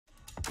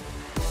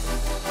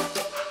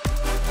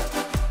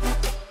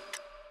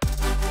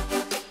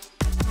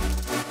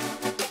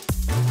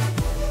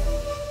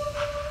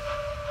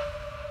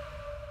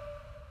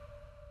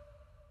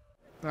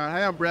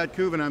I'm Brad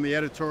Kuvin. I'm the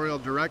editorial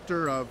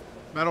director of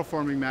Metal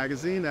Forming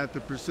Magazine at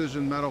the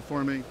Precision Metal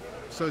Forming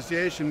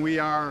Association. We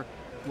are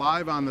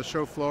live on the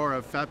show floor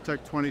of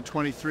FABTECH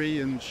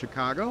 2023 in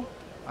Chicago.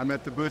 I'm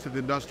at the booth of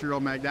Industrial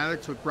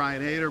Magnetics with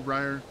Brian Hayter.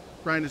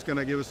 Brian is going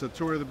to give us a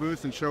tour of the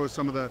booth and show us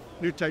some of the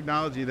new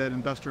technology that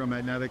Industrial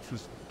Magnetics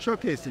is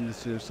showcasing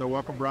this year. So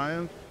welcome,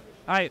 Brian.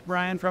 Hi,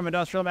 Brian from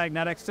Industrial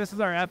Magnetics. This is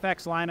our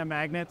FX line of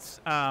magnets.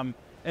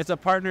 It's a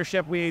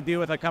partnership we do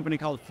with a company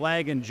called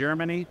Flag in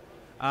Germany.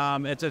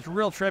 It's a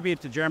real tribute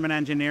to German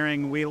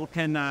engineering. We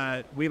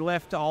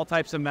lift all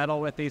types of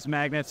metal with these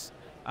magnets.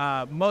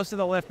 Most of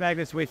the lift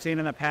magnets we've seen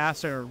in the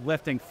past are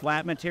lifting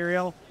flat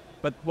material,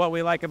 but what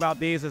we like about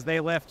these is they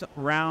lift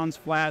rounds,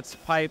 flats,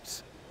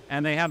 pipes,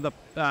 and they have the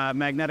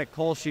magnetic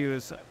pull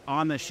shoes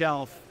on the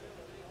shelf.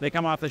 They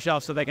come off the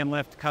shelf so they can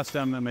lift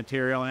custom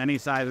material, any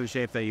size or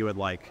shape that you would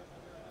like.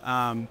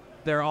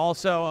 They're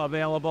also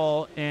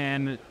available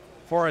in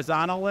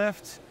horizontal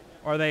lift,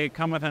 or they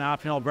come with an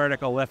optional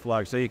vertical lift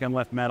lug, so you can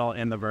lift metal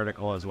in the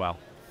vertical as well.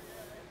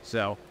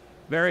 So,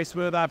 very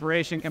smooth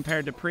operation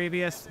compared to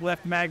previous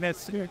lift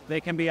magnets. They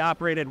can be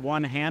operated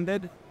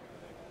one-handed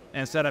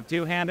instead of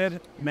two-handed.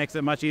 Makes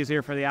it much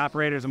easier for the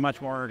operators and much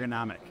more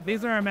ergonomic.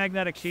 These are our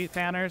magnetic sheet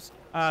fanners.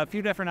 A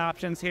few different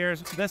options here.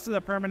 This is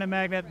a permanent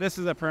magnet, this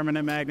is a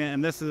permanent magnet,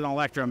 and this is an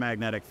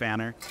electromagnetic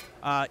fanner.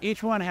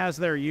 Each one has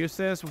their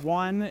uses.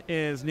 One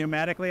is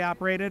pneumatically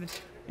operated.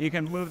 You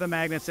can move the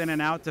magnets in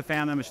and out to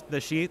fan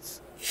the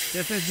sheets.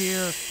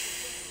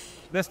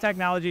 This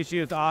technology is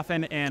used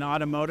often in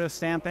automotive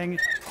stamping,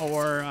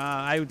 or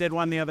I did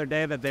one the other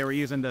day that they were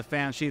using to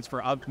fan sheets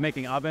for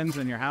making ovens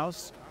in your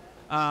house.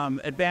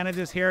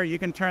 Advantages here, you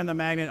can turn the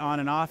magnet on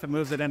and off. It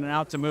moves it in and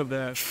out to move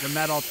the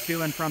metal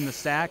to and from the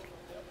stack.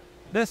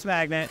 This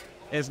magnet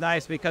is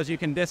nice because you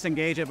can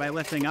disengage it by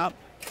lifting up,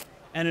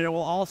 and it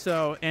will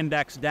also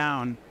index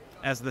down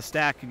as the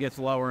stack gets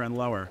lower and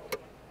lower.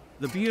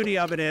 The beauty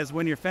of it is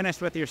when you're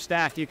finished with your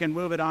stack, you can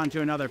move it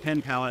onto another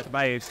pin pallet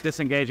by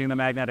disengaging the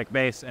magnetic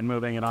base and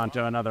moving it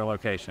onto another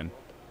location.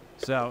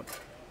 So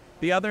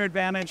the other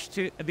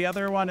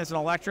one is an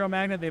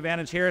electromagnet. The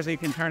advantage here is you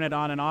can turn it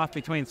on and off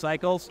between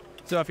cycles.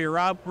 So if your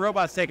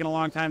robot's taking a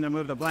long time to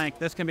move the blank,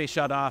 this can be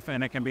shut off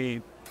and it can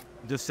be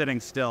just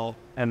sitting still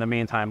in the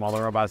meantime while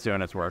the robot's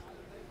doing its work.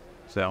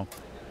 So.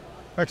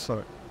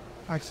 Excellent.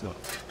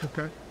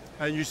 Okay.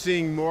 Are you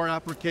seeing more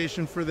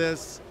application for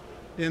this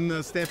in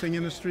the stamping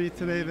industry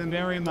today than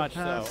very much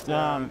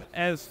so?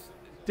 As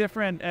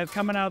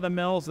coming out of the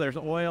mills, there's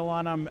oil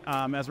on them.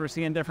 As we're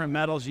seeing different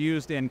metals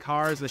used in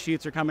cars, the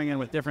sheets are coming in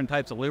with different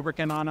types of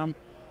lubricant on them.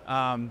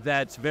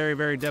 That's very,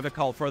 very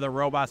difficult for the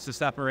robots to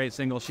separate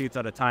single sheets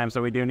at a time,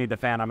 so we do need to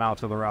fan them out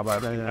so the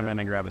robot can come in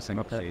and grab a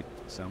single sheet.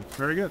 So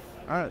very good.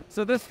 All right.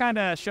 So this kind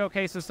of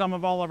showcases some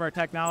of all of our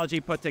technology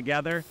put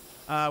together.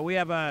 We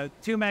have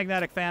two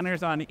magnetic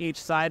fanners on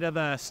each side of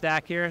the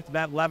stack here.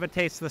 That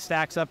levitates the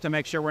stacks up to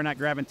make sure we're not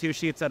grabbing two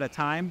sheets at a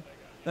time.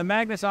 The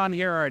magnets on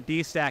here are a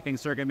destacking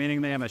circuit,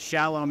 meaning they have a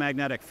shallow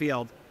magnetic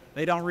field.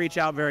 They don't reach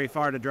out very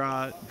far to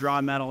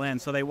draw metal in,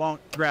 so they won't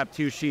grab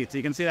two sheets.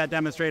 You can see that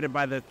demonstrated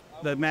by the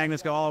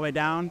magnets go all the way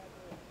down.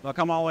 They'll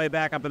come all the way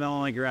back up and they'll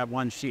only grab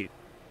one sheet.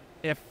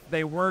 If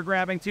they were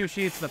grabbing two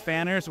sheets, the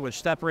fanners would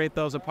separate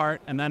those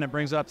apart, and then it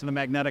brings it up to the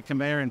magnetic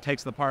conveyor and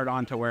takes the part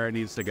onto where it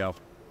needs to go.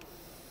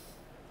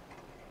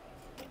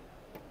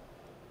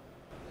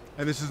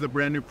 And this is the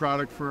brand new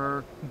product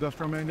for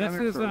Industrial Magnetics?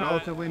 This is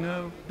relatively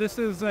new? This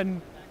is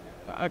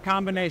a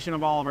combination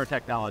of all of our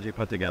technology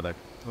put together.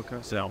 Okay.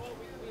 So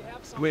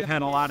we've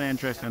had a lot of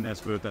interest in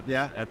this booth at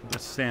the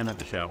stand at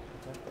the show.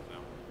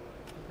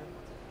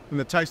 And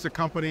the types of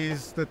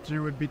companies that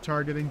you would be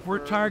targeting?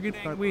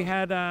 We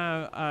had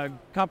a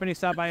company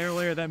stop by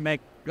earlier that make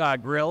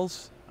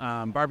grills,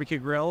 barbecue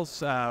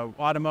grills,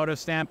 automotive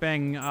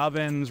stamping,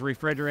 ovens,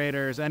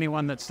 refrigerators,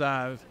 anyone that's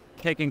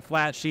taking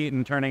flat sheet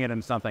and turning it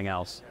into something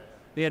else.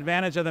 The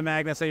advantage of the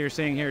magnets that you're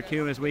seeing here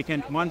too is we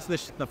can, once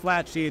the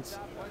flat sheets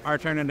are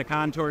turned into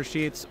contour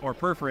sheets or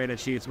perforated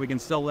sheets, we can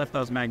still lift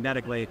those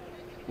magnetically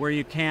where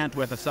you can't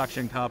with a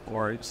suction cup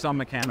or some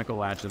mechanical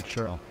latch.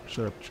 Sure.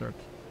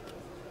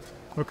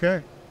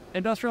 Okay.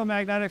 Industrial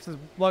Magnetics is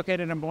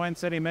located in Boyne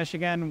City,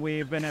 Michigan.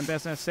 We've been in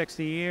business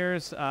 60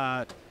 years.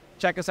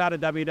 Check us out at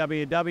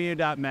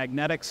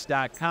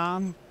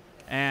www.magnetics.com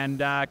and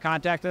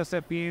contact us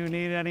if you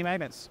need any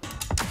magnets.